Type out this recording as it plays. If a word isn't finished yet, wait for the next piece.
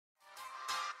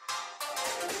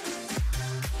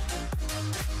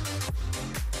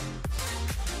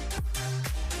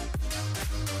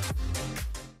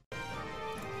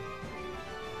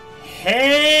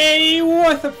Hey,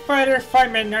 what's up, fighters?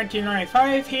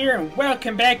 Fireman1995 here, and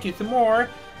welcome back to some more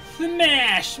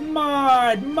Smash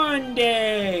Mod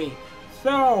Monday.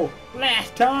 So,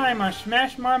 last time on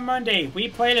Smash Mod Monday, we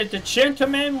played as the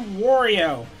Gentleman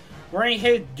Wario, wearing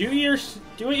his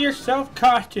do-it-yourself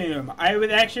costume. I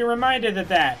was actually reminded of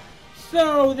that.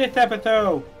 So, this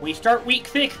episode, we start week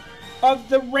 6 of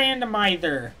the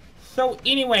randomizer. So,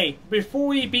 anyway, before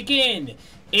we begin,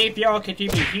 if y'all could do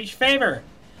me a huge favor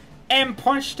and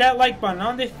punch that like button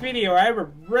on this video, I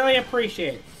would really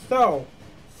appreciate it. So,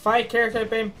 5 characters I've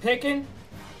been picking,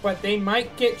 but they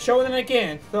might get chosen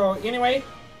again. So anyway,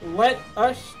 let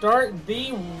us start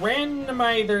the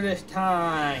randomizer this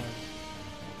time.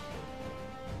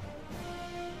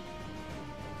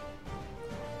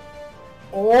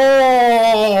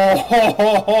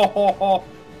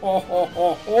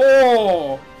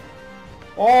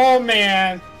 Oh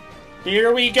man,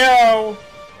 here we go.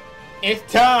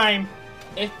 It's time.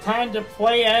 It's time to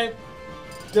play as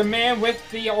the man with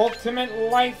the ultimate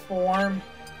life form.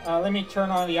 Let me turn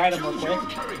on the item real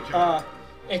quick.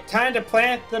 It's time to play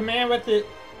as the man with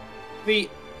the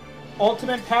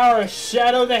ultimate power,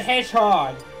 Shadow the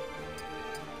Hedgehog.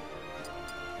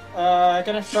 I'm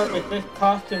gonna start with this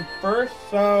costume first.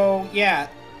 So yeah.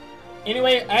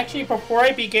 Anyway, actually, before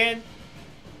I begin,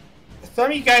 some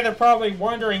of you guys are probably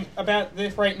wondering about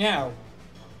this right now.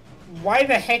 Why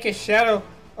the heck is Shadow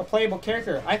a playable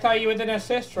character? I thought he was an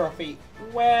assist trophy.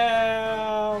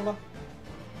 Well...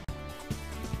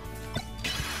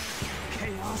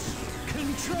 Chaos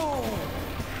control!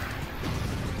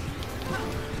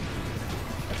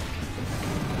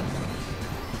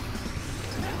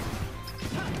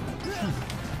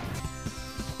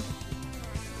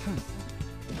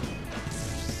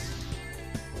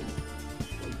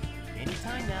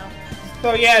 Anytime now.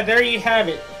 So yeah, there you have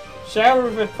it. Shadow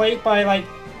was replaced by like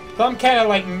some kind of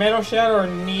like Metal Shadow or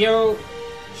Neo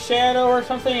Shadow or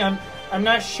something. I'm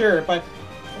not sure, but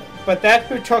that's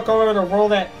who took over the role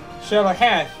that Shadow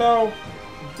had. So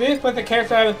this was the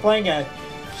character I was playing as.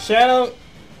 Shadow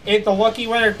is the lucky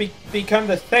winner to become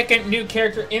the second new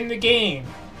character in the game.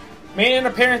 Made an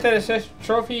appearance at Assist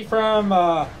Trophy from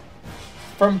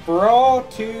Brawl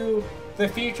to the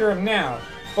future of now.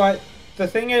 But the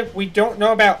thing is, we don't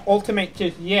know about Ultimate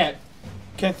just yet,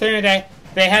 considering that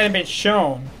they hadn't been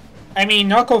shown. I mean,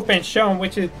 Knuckles been shown,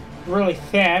 which is really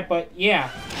sad, but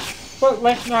yeah. But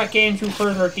let's not get into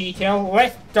further detail.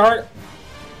 Let's start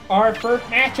our first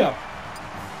matchup.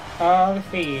 Let's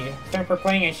see. Since we're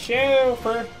playing a show,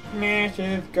 first match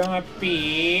is gonna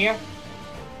be...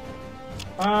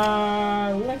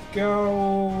 let's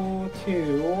go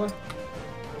to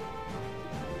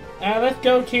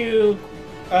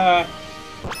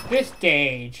this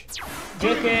stage.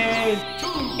 This is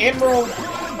Emerald,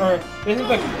 or this is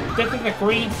the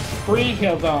green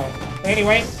hill zone.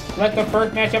 Anyway, let the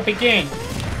first matchup begin.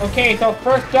 Okay, so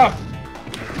first up,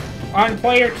 on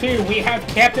player 2, we have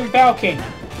Captain Falcon,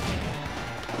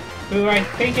 who I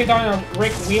think is on a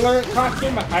Rick Wheeler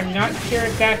costume. I'm not sure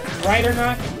if that's right or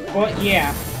not, but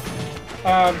yeah.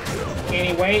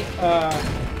 Anyway,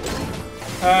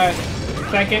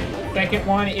 second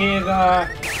one is,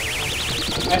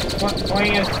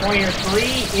 playing as player 3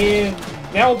 is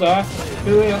Zelda,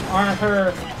 who is on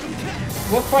her,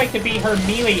 looks like to be her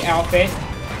melee outfit,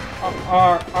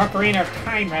 or Ocarina of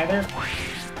Time rather.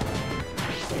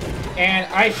 And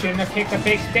I shouldn't have picked a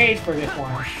big stage for this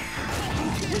one.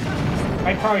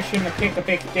 I probably shouldn't have picked a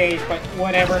big stage, but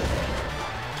whatever.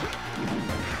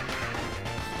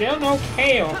 Still no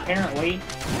KO apparently.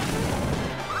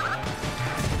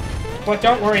 But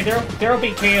don't worry, there'll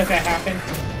be KOs that happen.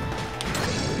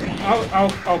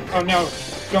 Oh no.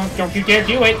 Don't you dare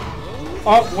do it.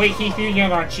 Oh, wait, he's using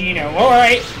it on Gino.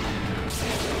 Alright.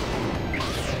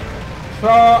 So,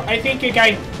 I think you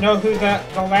guys know who the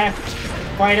last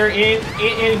fighter is.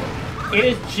 It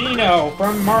is Gino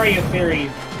from Mario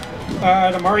series.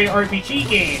 The Mario RPG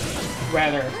game,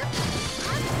 rather.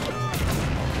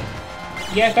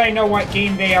 Yes, I know what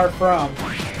game they are from.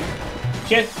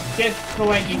 Just to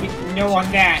let you know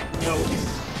on that note.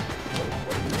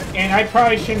 And I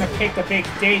probably shouldn't have picked a big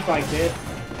stage like this,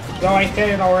 though I said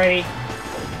it already.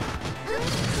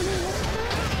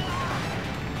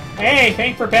 Hey,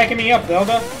 thanks for backing me up,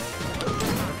 Zelda.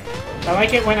 I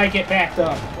like it when I get backed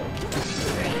up.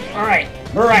 Alright,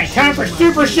 time for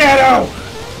Super Shadow!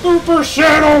 Super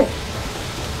Shadow!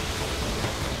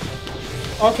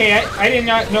 Okay, I did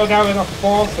not know that was a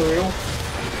fall through.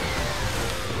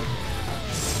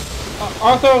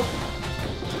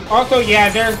 Also, yeah,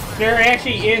 there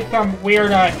actually is some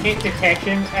weird hit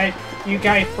detection, as you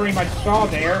guys pretty much saw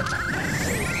there.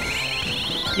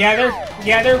 Yeah,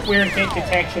 Yeah, they're weird hit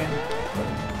detection.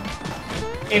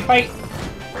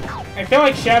 I feel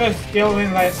like Shadow's still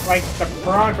in like the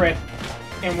progress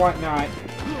and whatnot.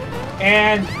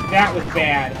 And that was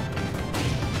bad.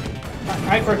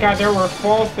 I forgot there were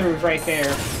fall-throughs right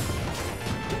there.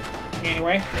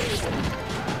 Anyway.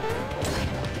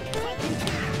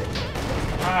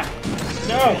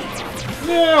 No!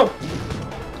 No!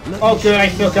 Oh good, I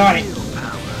still got it.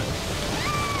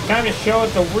 Time to show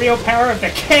us the real power of the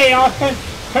Chaos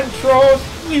Control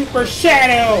Super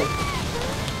Shadow!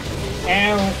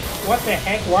 And what the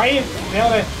heck? Why is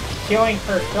Zelda killing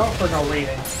herself for no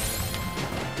reason?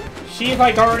 She's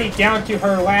like already down to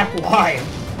her last life.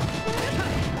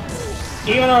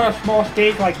 Even on a small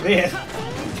stage like this.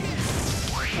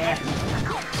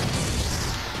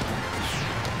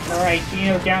 Alright,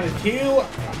 Gino's down to 2.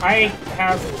 I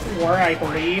have 4, I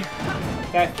believe.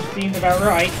 That seems about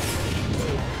right.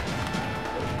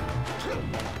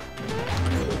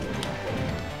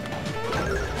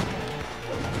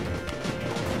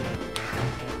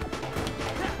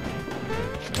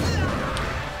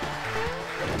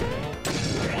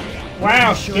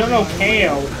 Wow, still no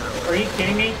KO. Are you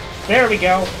kidding me? There we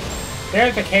go.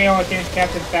 There's the KO against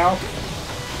Captain Falcon.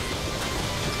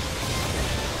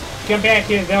 Come back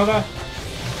here, Zelda.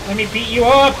 Let me beat you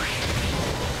up!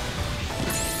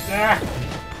 Ah.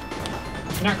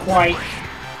 Not quite.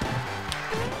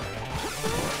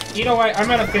 You know what? I'm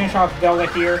gonna finish off Zelda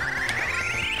here.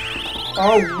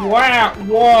 Oh, wow!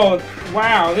 Whoa!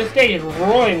 Wow, this day is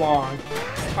really long.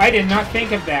 I did not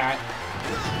think of that.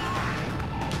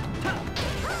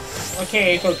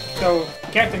 Okay, so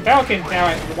Captain Falcon's now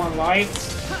at 1 life.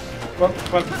 But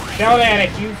Zelda at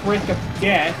a huge risk of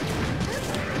death.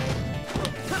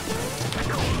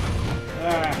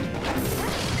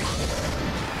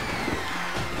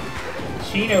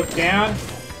 Chino's down.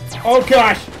 Oh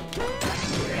gosh!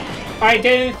 I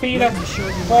didn't see the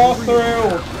fall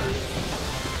through!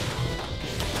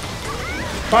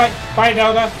 Bye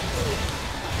Zelda!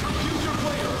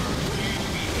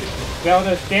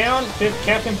 Zelda's down, just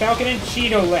Captain Falcon and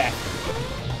Cheeto left.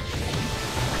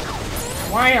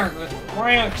 Why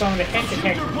aren't some of the head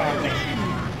detections happening?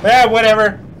 Ah,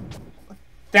 whatever.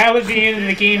 That was the end of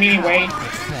the game anyway.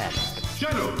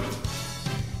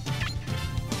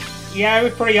 Yeah, it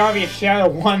was pretty obvious Shadow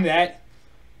won that.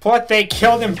 Plus, they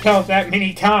killed themselves that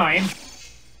many times.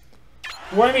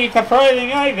 Wouldn't be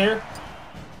surprising either.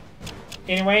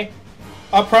 Anyway,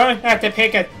 I'll promise not to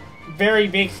pick a very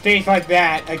big stage like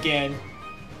that again.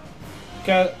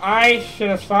 Because I should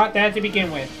have thought that to begin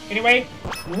with. Anyway,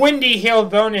 Windy Hill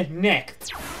Zone is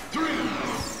next. 3,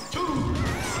 2,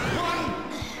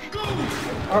 1, go!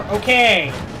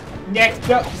 Okay. Next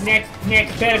set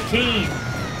of teams.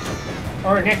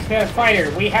 Or next set of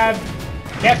fighters. We have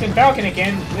Captain Falcon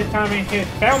again, this time in his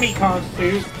Falcon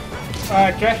suit.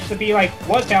 Dressed to be like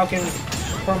Blood Falcon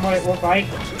from what it looked like.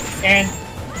 And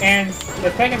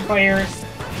the second player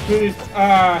who's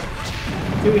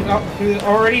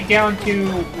already down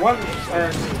to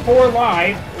 4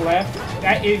 lives left.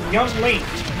 That is Young Link.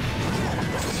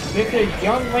 This is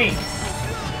Young Link,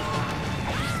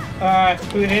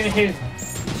 who's in his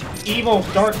evil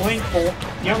Dark Link form,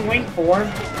 Young Link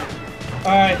form.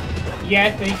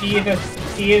 Yes, he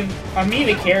is a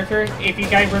melee character if you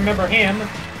guys remember him.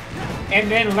 And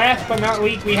then last but not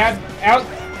least, we have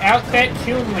Outset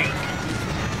Toon Link,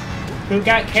 who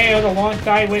got KO'd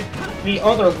alongside with the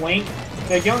other Link,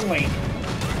 the Young Link.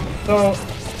 So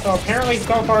apparently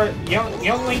so far,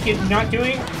 Young Link is not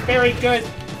doing very good,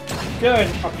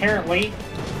 apparently.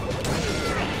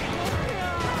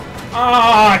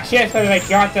 Ah, just as I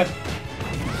got the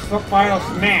final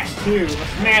smash too, the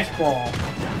smash ball.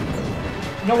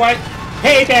 You know what?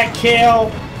 Payback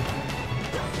kill!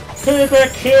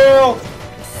 Payback kill!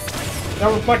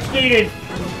 That was much needed.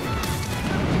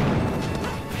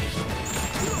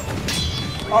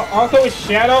 Also with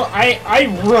Shadow, I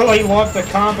really love the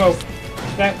combo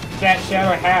that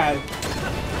Shadow has.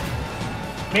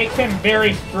 Makes him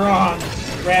very strong,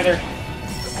 rather.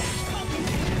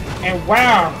 And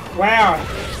wow,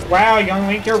 Young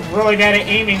Link, you're really bad at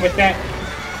aiming with that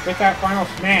final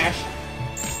smash.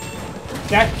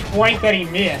 That's twice that he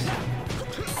missed.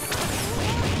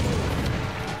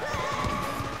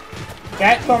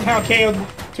 That somehow KO'd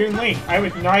Toon Link. I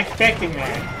was not expecting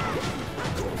that.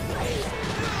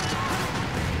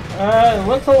 It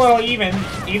looks a little even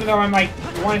though I'm like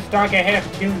 1 stock ahead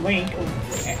of Toon Link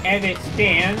as it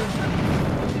stands.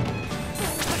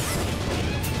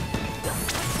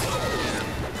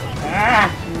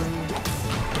 Ah!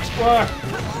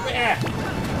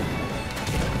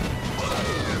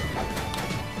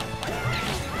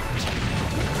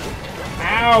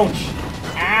 Ouch!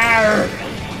 Arr!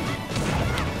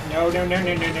 No, no, no,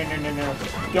 no, no, no, no, no, no.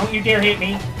 Don't you dare hit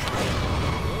me.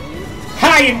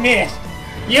 Ha, you missed!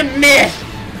 You missed!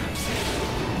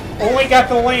 Only got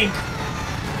the link.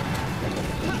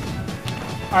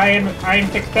 I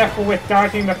am successful with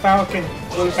dodging the Falcon,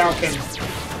 Blue Falcon.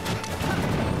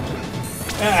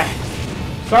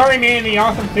 Sorry, man, the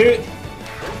awesome suit.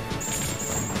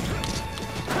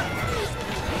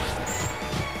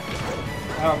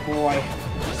 Oh boy.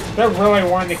 They're really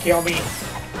wanting to kill me.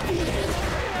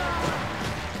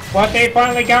 But they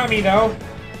finally got me though.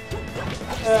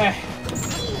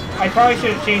 I probably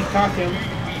should have changed costume.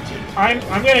 I'm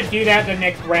gonna do that the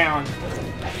next round.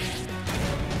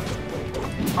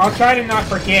 I'll try to not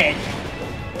forget.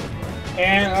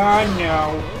 And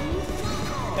no.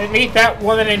 At least that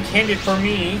wasn't intended for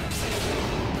me.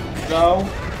 So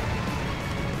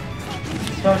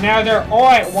now they're all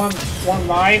at one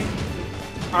life.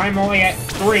 I'm only at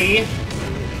 3.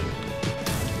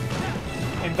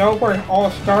 And those were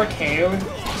all star KOs.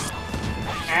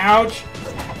 Ouch!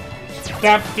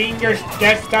 Stop doing your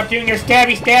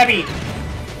stabby stabby!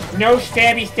 No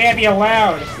stabby stabby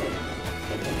allowed!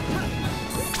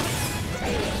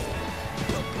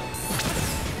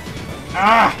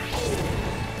 Ah!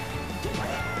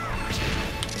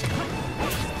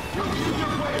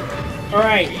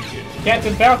 Alright,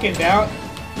 Captain Falcon's out.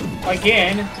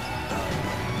 Again.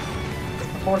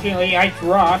 Unfortunately, I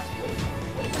dropped.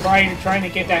 Trying to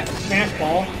get that smash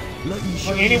ball.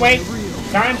 But anyway,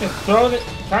 time to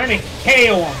time to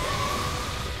KO him.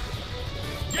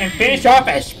 And finish off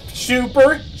as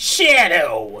Super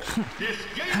Shadow.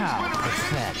 How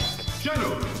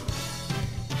pathetic.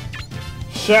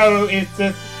 Shadow is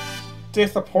just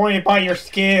disappointed by your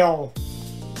skill.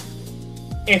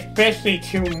 Especially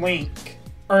to Link.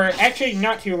 Or actually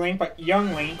not to Link, but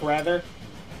young Link rather.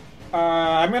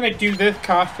 I'm gonna do this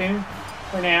costume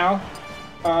for now.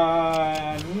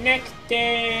 Next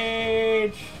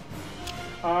stage.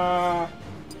 We're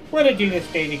gonna do this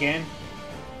stage again.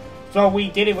 So we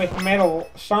did it with Metal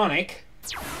Sonic.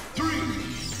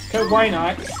 Cause why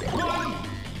not?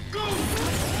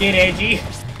 Get edgy.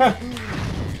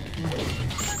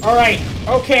 Alright,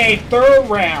 okay, third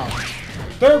round.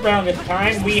 Third round this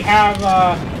time we have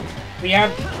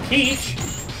Peach,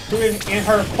 who is in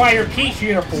her Fire Peach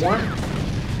uniform.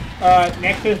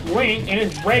 Next is Link in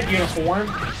his red uniform.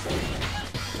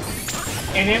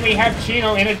 And then we have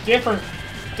Chino in a different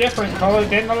color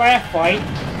than the last fight.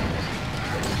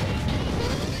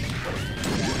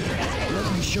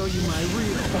 Let me show you my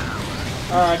real.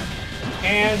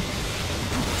 And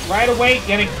right away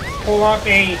gonna pull off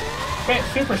a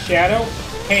Super Shadow,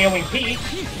 KOing Peach.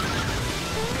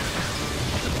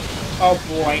 Oh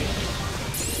boy.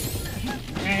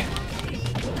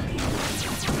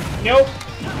 Nope.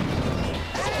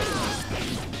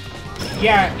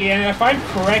 Yeah, and if I'm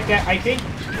correct, that I think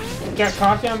that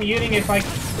costume I'm using is like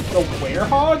the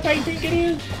Werehog, I think it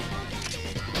is.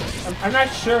 I'm not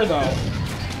sure though.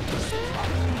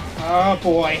 Oh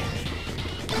boy.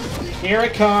 Here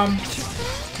it comes.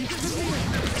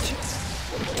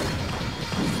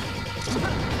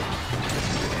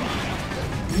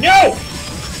 No!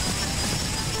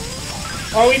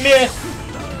 Oh, he missed.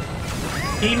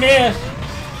 He missed.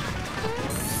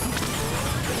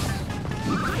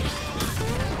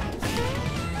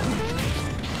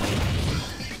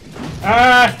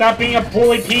 Ah, stop being a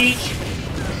bully, Peach.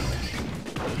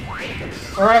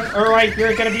 Alright,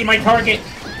 you're gonna be my target.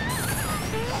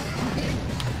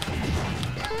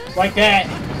 Like that.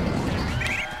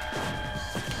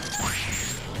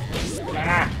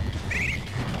 Ah.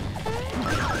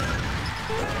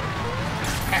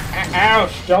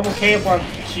 Ouch, double K from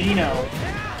Chino.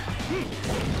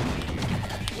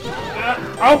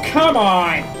 Oh, come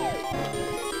on!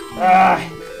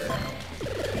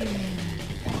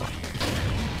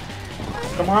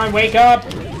 Come on, wake up!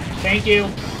 Thank you.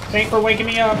 Thanks for waking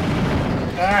me up.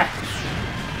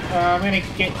 I'm gonna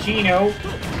get Chino.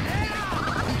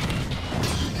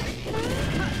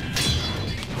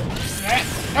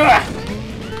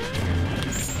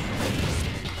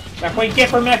 That's what you get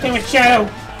for messing with Shadow.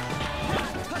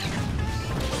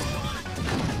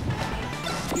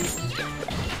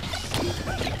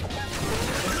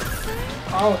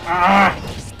 Oh,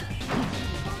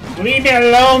 leave me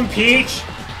alone, Peach!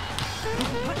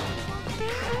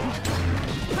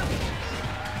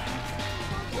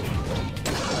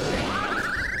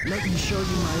 Let me show you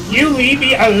my You leave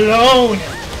me alone!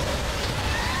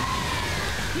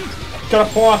 Gonna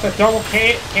pull off a double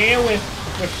KO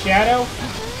with Shadow.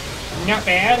 Not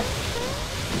bad.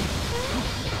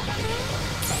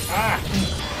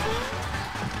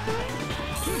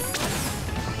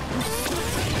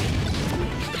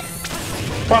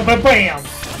 Bam bam bam!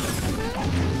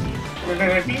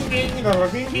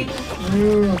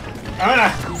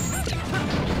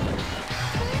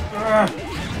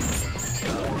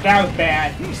 That was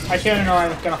bad. I should have known I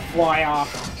was gonna fly off.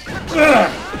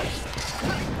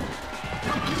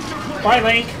 Bye,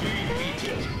 Link.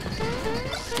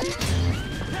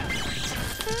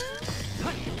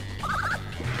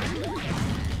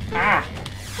 Ah.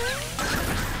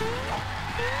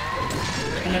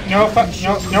 No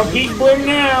Peach Bloom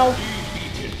now.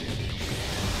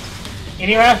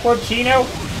 Any last word, Chino?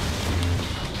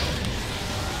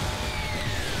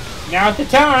 Now's the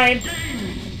time.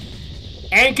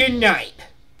 And good night.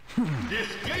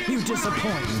 You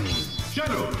disappoint me.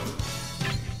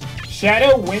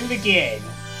 Shadow wins again.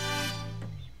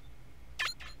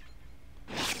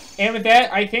 And with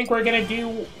that, I think we're gonna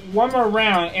do one more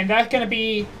round, and that's gonna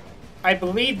be, I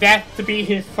believe that's to be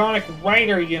his Sonic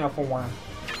Rider uniform.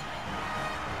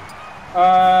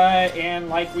 And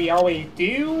like we always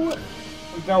do,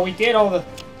 though we did all the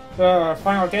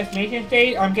Final Destination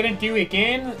stage, I'm gonna do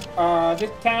again.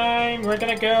 This time we're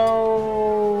gonna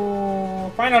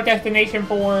go Final Destination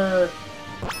for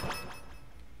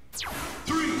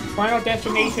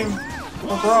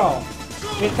Brawl.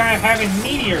 This time having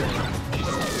meteors.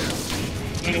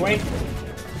 Anyway,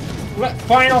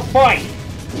 final fight.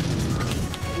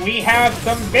 We have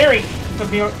some very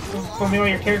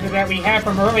familiar characters that we have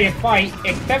from earlier fight,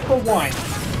 except for one.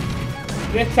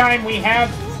 This time we have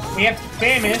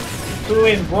Samus, who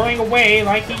is running away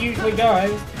like he usually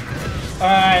does.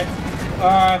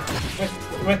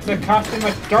 With the costume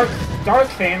of Dark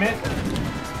Samus,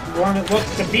 one it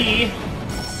looks to be.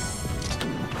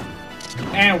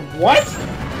 And what?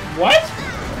 What?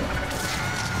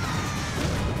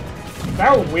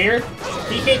 That was weird.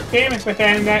 He hit Samus, but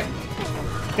then that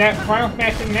Final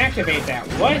Smash didn't activate that.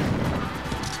 What?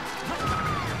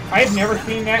 I've never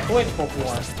seen that glitch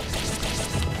before.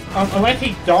 Unless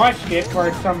he dodged it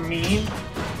for some means.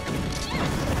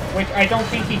 Which I don't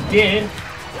think he did.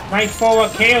 Nice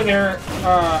follow-up KO there,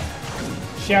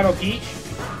 Shadow Peach.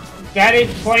 That is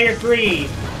Player 3.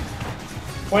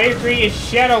 Player 3 is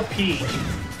Shadow Peach.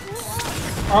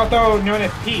 Also known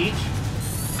as Peach,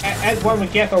 as one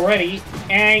would guess already.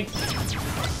 And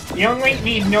Young Link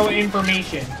needs no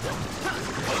information,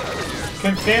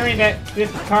 considering that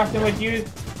this costume was used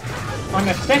on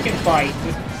the second fight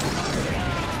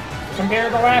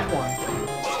compared to the last one.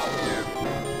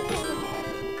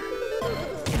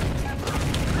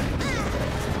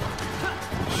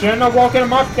 Shouldn't have woken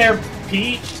him up there,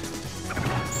 Peach.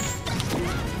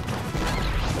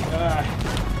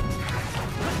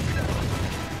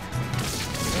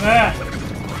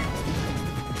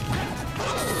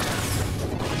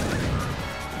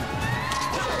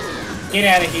 Get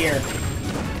out of here.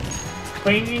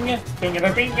 Bing, bing, bing,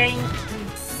 bing, bing.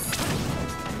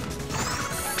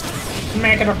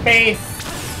 Smack in the face.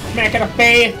 Smack in the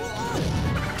face.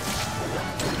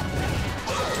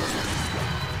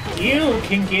 You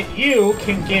can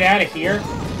get out of here.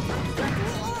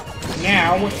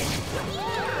 Now.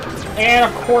 And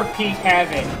of course Peach has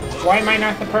it. Why am I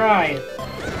not surprised?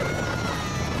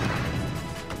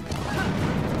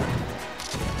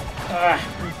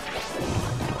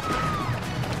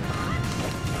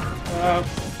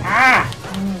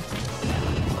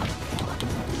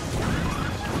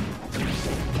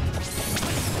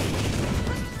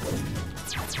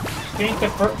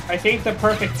 I think the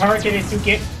perfect target is to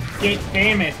get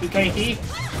Samus, because he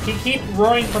keeps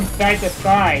running from side to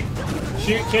side,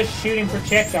 just shooting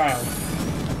projectiles.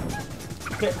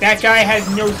 That guy has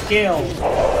no skills.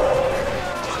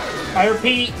 I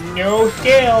repeat, no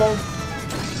skills.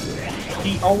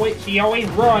 He always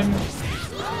runs.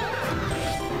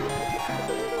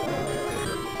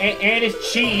 And is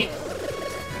cheap.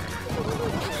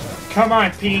 Come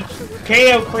on, Peach.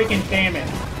 KO freaking Samus.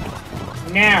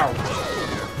 Now.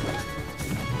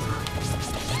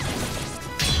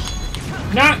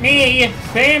 Not me, it's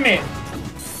Samus.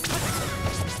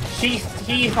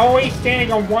 He's always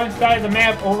standing on one side of the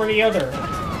map over the other.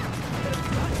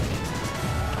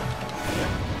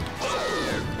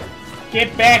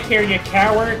 Get back here, you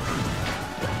coward.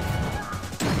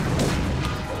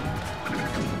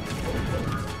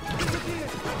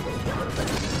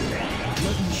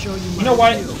 You know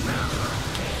what?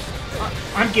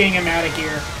 I'm getting him out of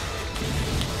here.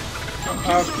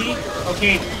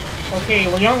 Okay,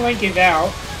 well, Young Link is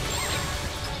out.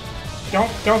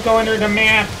 Don't go under the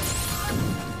map.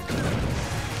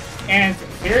 And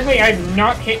seriously, I've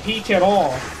not hit Peach at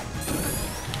all.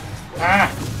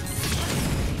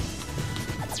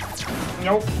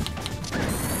 Nope.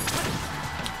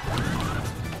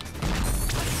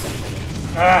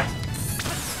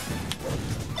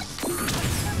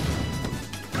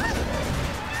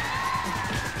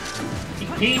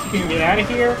 Peace, can get out of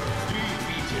here.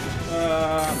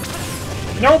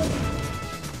 Nope.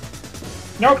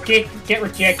 Nope, get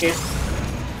rejected.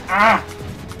 Ah.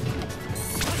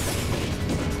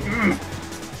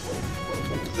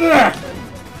 Ugh.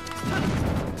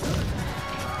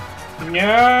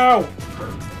 No.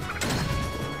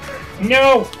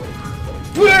 No.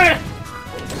 Ugh.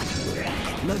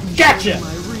 Gotcha.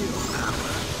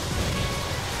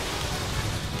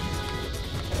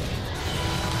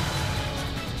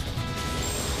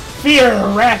 Fear the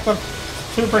wrath of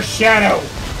Super Shadow.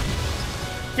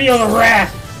 Feel the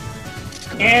wrath.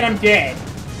 And I'm dead.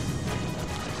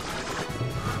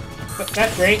 But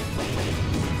that's great.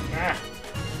 Ah.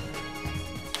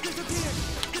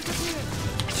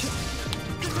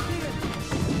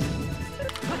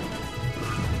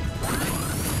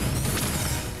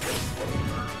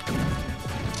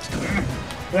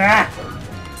 Ah.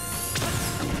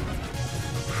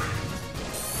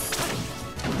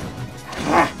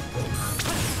 Ah.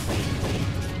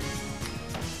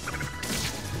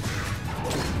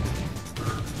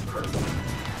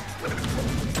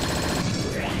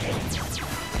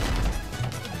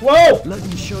 Whoa! Let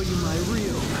me show you my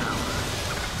real power.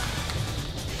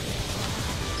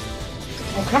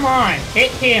 Oh, come on!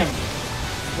 Hit him!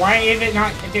 Why is it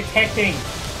not detecting?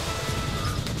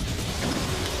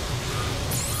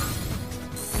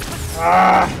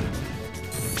 Ah!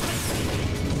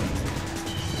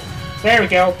 There we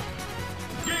go.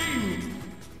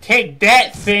 Take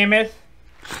that, Samus!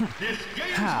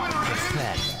 How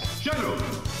pathetic.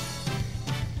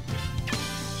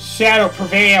 Shadow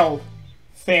prevailed,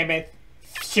 Samus.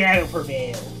 Shadow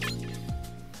prevailed.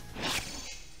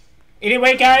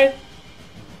 Anyway, guys,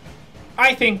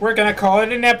 I think we're gonna call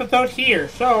it an episode here.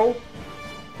 So,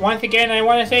 once again, I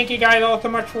want to thank you guys all so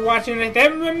much for watching this.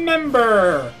 And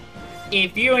remember,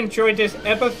 if you enjoyed this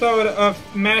episode of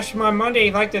Smash My Monday,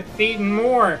 you'd like to see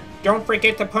more, don't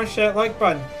forget to punch that like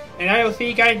button. And I will see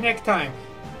you guys next time.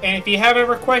 And if you have a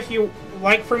request you'd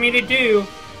like for me to do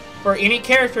for any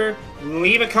character,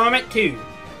 leave a comment too.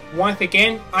 Once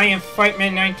again, I am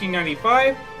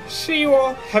Fightman1995. See you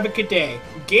all. Have a good day.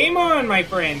 Game on, my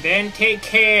friends, and take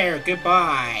care.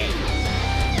 Goodbye.